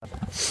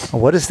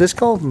What is this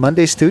called?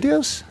 Monday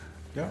Studios?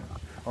 Yeah.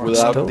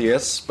 Without the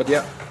S, but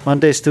yeah.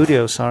 Monday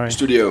Studios, sorry.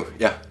 Studio,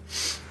 yeah.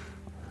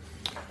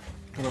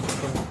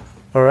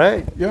 All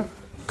right. Yeah.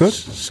 Good.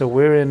 So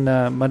we're in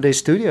Monday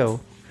Studio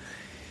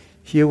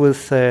here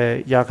with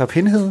Jakob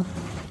Hindhed.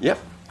 Yep.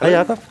 Hi,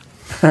 Jakob.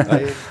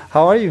 Hi.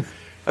 How are you?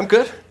 I'm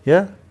good.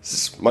 Yeah.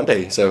 It's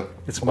Monday, so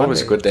It's always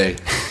Monday. a good day.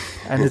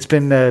 And it's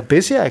been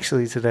busy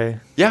actually today.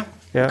 Yeah.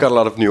 Yeah. Got a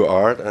lot of new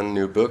art and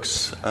new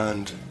books,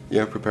 and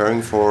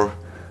preparing for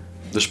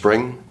the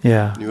spring.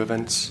 Yeah. New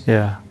events.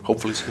 Yeah.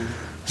 Hopefully soon.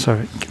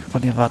 Sorry. Kan vi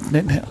bare lige rette den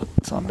ind her?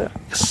 Sådan der.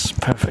 Yes,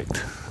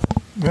 perfect.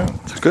 Yeah.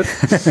 It's good.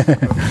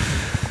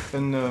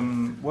 And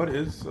what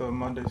is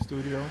Monday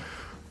Studio?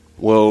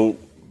 Well,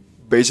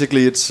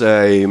 basically it's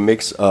a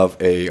mix of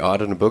a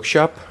art and a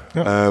bookshop.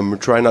 Yeah.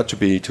 Try not to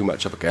be too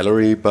much of a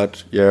gallery,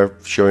 but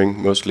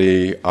showing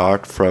mostly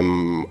art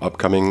from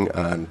upcoming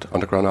and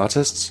underground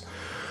artists.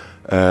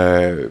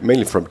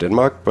 Mainly from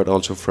Denmark, but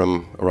also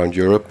from around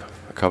Europe,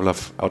 a couple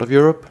of out of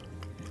Europe.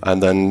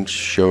 And then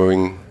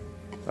showing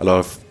a lot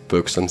of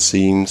books and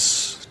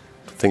scenes,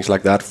 things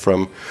like that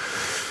from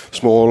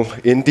small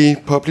indie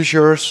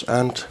publishers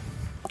and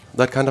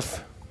that kind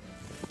of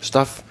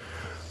stuff.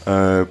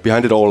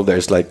 Behind it all,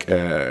 there's like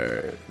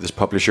this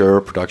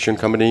publisher production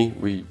company.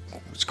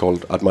 It's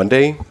called Art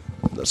Monday.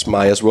 That's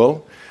my as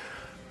well.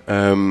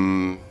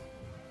 And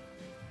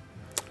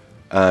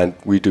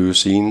we do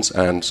scenes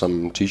and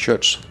some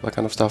T-shirts, that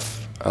kind of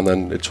stuff. And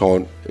then it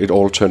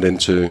all turned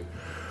into,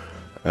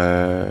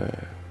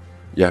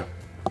 Yeah.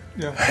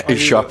 a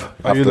shop.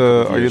 Are you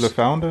the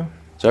founder?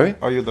 Sorry?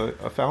 Are you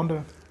a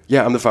founder?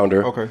 Yeah, I'm the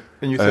founder. Okay.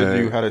 And you said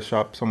you had a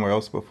shop somewhere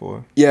else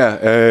before. Yeah,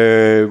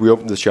 we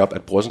opened the shop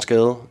at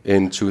Brorsensgade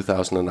in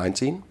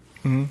 2019.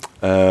 Mm-hmm.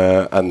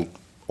 And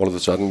all of a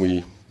sudden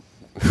we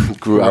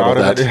grew out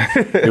of that.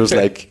 It was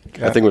like,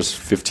 I think it was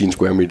 15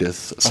 square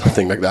meters,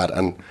 something like that.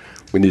 And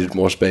we needed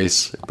more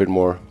space, a bit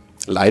more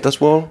light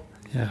as well.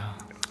 Yeah.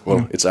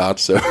 Well, it's art,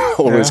 so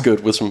always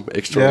good with some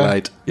extra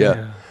light.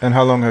 Yeah. And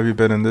how long have you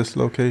been in this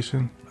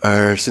location?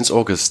 Since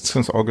August.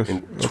 Since August.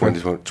 In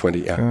 2020,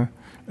 yeah.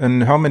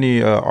 And how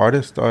many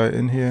artists are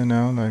in here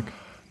now? Like,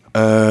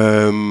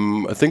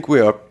 I think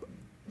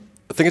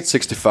it's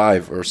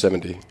 65 or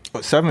 70.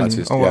 70?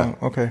 Artists, oh, wow.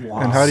 yeah. Okay.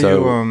 Wow. And how do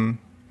So- you...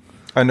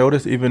 I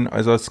noticed even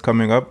as us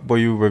coming up, were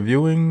you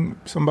reviewing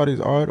somebody's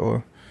art,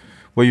 or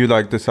were you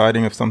like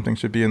deciding if something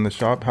should be in the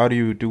shop? How do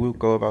you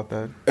go about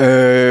that?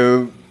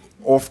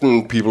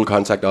 Often people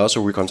contact us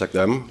or we contact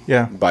them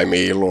by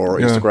mail or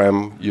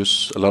Instagram.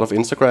 Use a lot of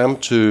Instagram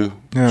to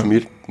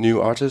meet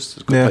new artists.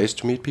 It's a good place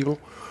to meet people.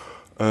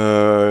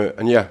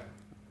 And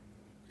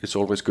it's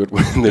always good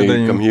when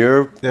they come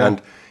here. Yeah.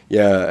 And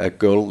a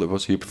girl that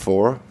was here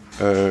before.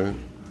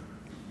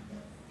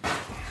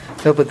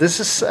 No, but this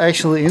is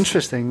actually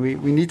interesting.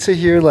 We need to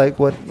hear like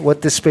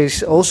what this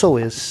space also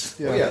is.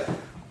 Yeah.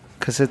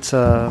 Because it's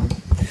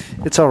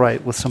all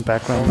right with some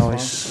background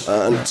noise.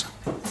 And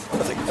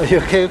Are you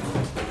okay?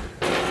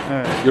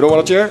 you don't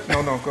want a chair?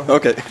 No, go ahead.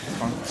 Okay.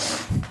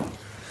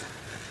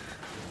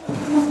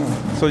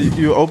 So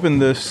you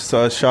opened this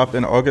shop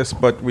in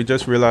August, but we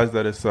just realized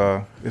that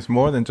it's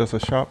more than just a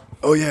shop.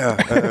 Oh yeah,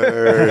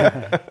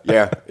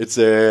 It's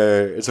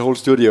a whole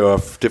studio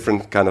of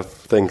different kind of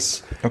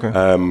things. Okay.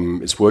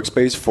 It's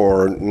workspace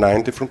for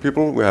 9 different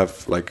people. We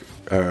have like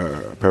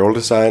apparel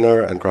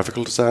designer and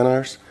graphical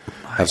designers.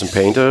 Have some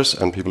painters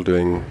and people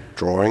doing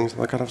drawings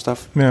and that kind of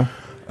stuff. Yeah.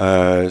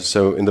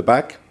 So in the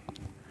back,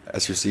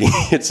 as you see,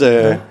 it's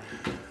a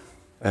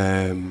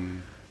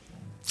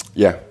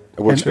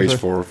workspace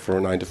for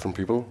 9 different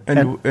people.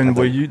 And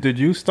did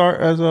you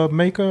start as a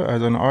maker,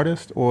 as an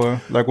artist,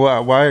 or like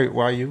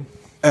why you?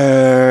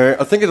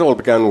 I think it all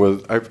began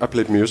with I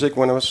played music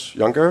when I was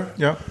younger.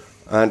 Yeah.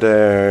 And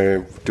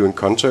doing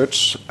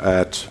concerts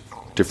at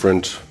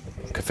different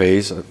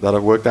cafes that I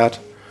worked at,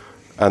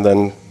 and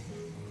then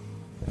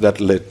that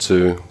led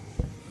to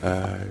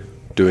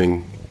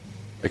doing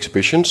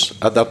exhibitions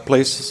at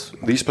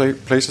these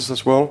places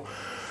as well,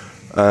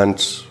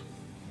 and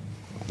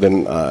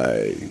then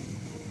I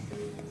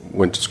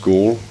went to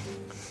school,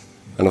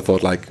 and I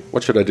thought like,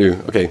 what should I do?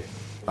 Okay,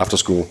 after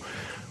school,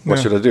 what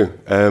should I do?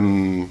 I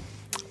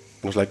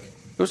was like,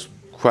 it was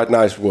quite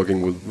nice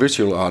working with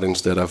visual art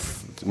instead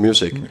of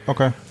music.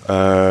 Okay.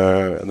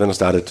 And then I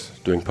started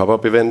doing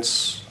pop-up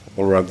events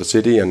all around the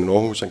city and in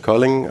Aarhus and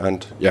Kolding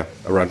and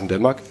around in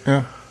Denmark.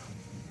 Yeah.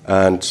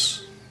 And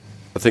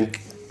I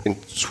think in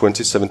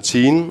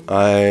 2017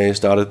 I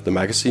started the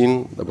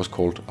magazine that was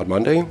called Art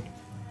Monday.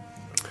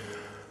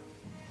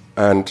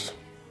 And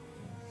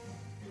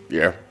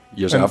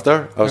years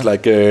after I was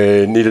like,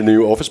 need a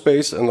new office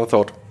space, and I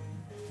thought,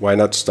 why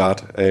not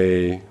start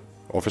a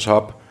office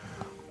hub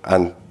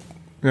and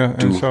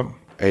do shop.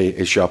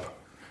 a shop.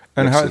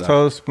 And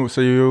tell us,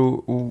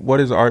 so what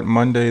is Art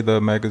Monday, the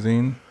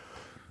magazine?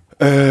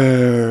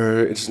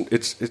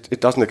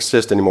 It doesn't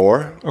exist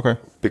anymore. Okay.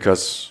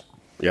 Because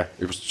it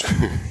was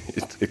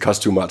it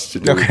cost too much to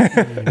do. Okay.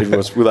 It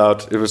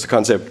was a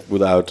concept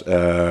without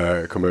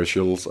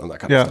commercials and that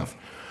kind of stuff.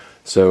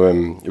 So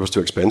it was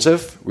too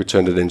expensive. We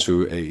turned it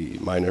into a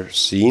minor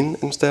scene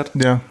instead.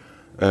 Yeah.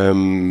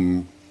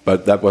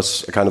 But that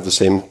was kind of the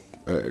same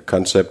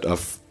concept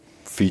of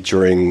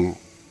featuring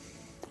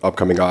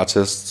upcoming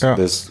artists. Yeah.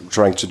 There's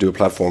trying to do a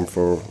platform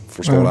for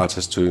small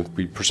artists to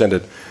be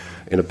presented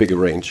in a bigger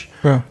range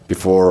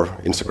before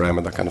Instagram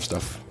and that kind of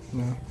stuff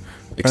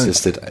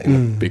existed in a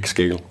big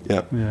scale.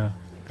 Yeah. Yeah.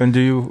 And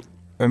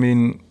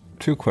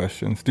two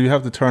questions. Do you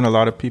have to turn a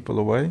lot of people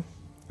away?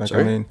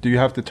 Sorry? Do you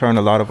have to turn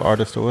a lot of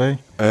artists away?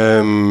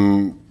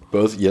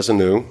 Both yes and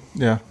no.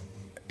 Yeah.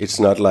 It's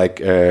not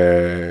like,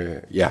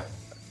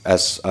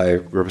 as I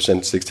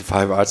represent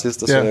 65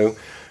 artists or so,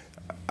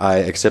 I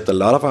accept a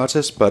lot of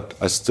artists, but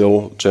I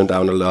still turn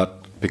down a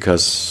lot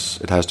because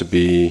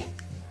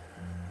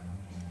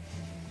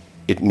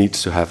it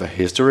needs to have a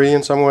history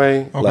in some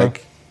way. Okay.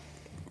 Like,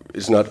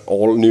 it's not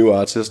all new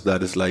artists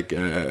that is like,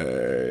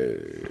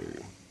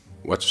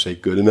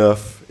 good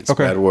enough. It's a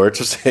bad word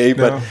to say,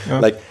 but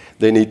like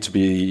they need to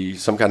be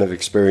some kind of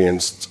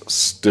experienced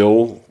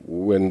still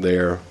when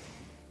they're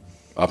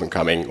up and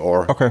coming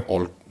or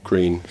all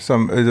green. Is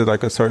it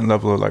like a certain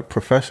level of like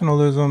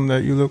professionalism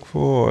that you look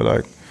for, or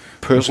like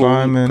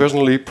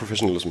personally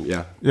professionalism?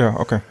 Yeah. Yeah.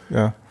 Okay.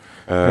 Yeah.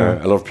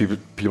 A lot of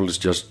people is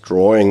just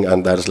drawing,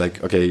 and that is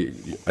like, okay,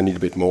 I need a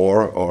bit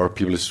more. Or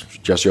people is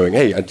just showing,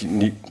 hey, I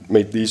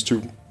made these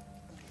 2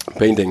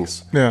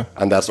 paintings,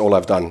 and that's all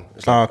I've done.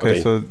 It's like,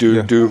 okay, so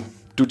do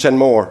 10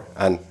 more,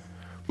 and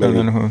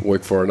maybe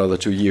work for another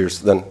 2 years.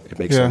 Then it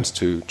makes sense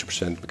to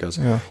present because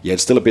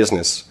it's still a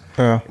business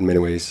in many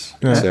ways.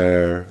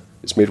 Yeah.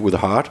 It's made with a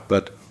heart,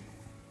 but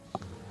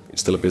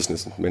it's still a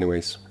business in many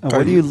ways. And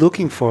what are you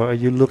looking for? Are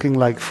you looking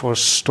like for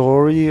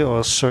story or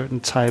a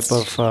certain type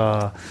of,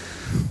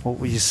 what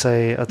would you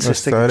say,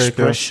 artistic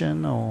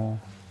expression? Or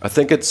I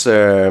think it's,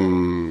 I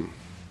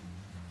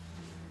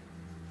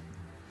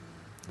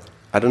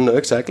don't know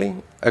exactly.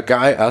 A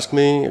guy asked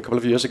me a couple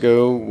of years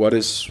ago,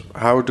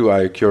 how do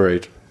I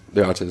curate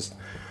the artist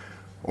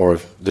or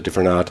the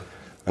different art?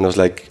 And I was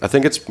like, I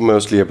think it's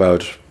mostly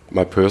about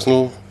my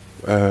personal,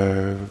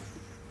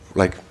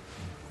 like,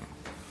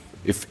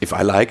 if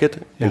I like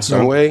it in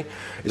some way.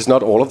 It's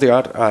not all of the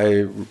art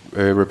I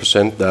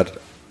represent that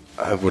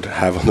I would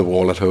have on the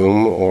wall at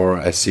home or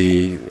I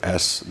see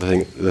as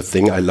the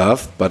thing I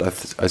love, but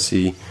I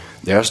see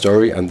their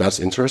story and that's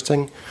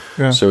interesting.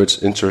 Yeah. So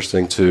it's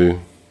interesting to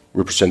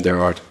represent their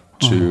art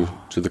to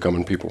the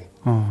common people.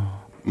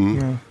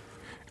 Yeah.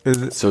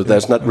 So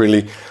there's not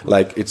really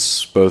like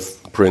it's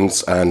both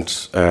prints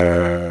and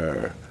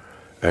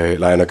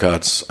liner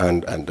cuts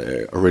and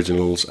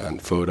originals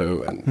and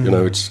photo and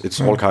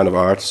it's all kind of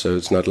art. So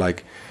it's not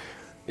like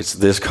it's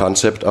this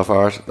concept of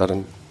art that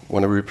I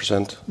want to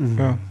represent.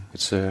 Yeah.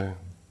 It's And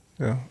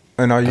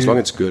as long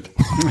as it's good.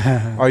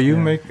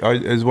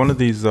 Is one of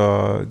these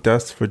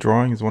desks for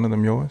drawing? Is one of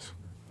them yours?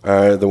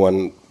 The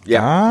one.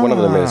 Yeah, one of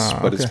them is,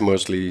 but it's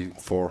mostly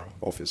for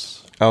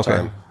office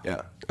time.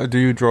 Yeah. Do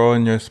you draw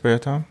in your spare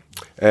time?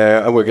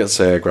 I work as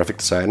a graphic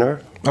designer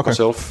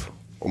myself,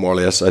 or more or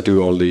less. I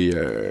do all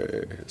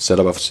the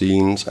setup of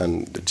scenes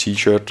and the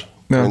T-shirt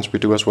prints we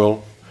do as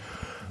well,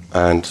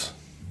 and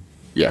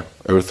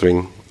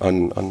everything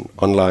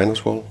online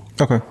as well.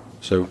 Okay.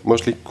 So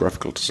mostly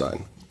graphical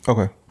design.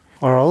 Okay.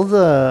 Are all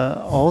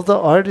the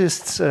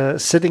artists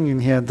sitting in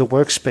here in the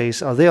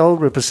workspace? Are they all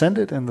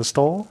represented in the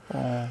store?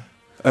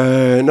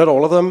 Not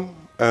all of them.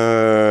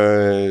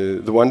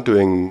 The one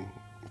doing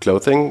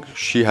clothing,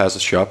 she has a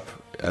shop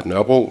at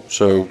Nørrebro,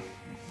 so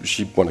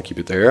she want to keep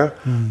it there.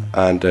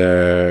 And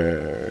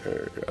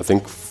I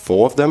think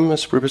 4 of them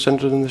is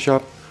represented in the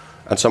shop,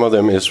 and some of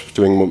them is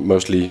doing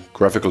mostly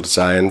graphical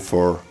design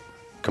for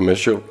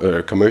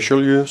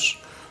commercial use.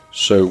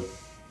 So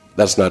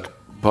that's not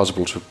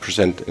possible to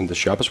present in the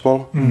shop as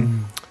well.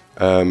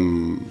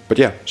 But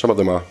yeah, some of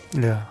them are.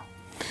 Yeah.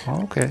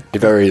 Okay.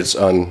 It varies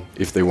on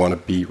if they want to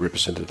be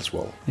represented as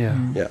well. Yeah.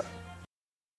 Yeah.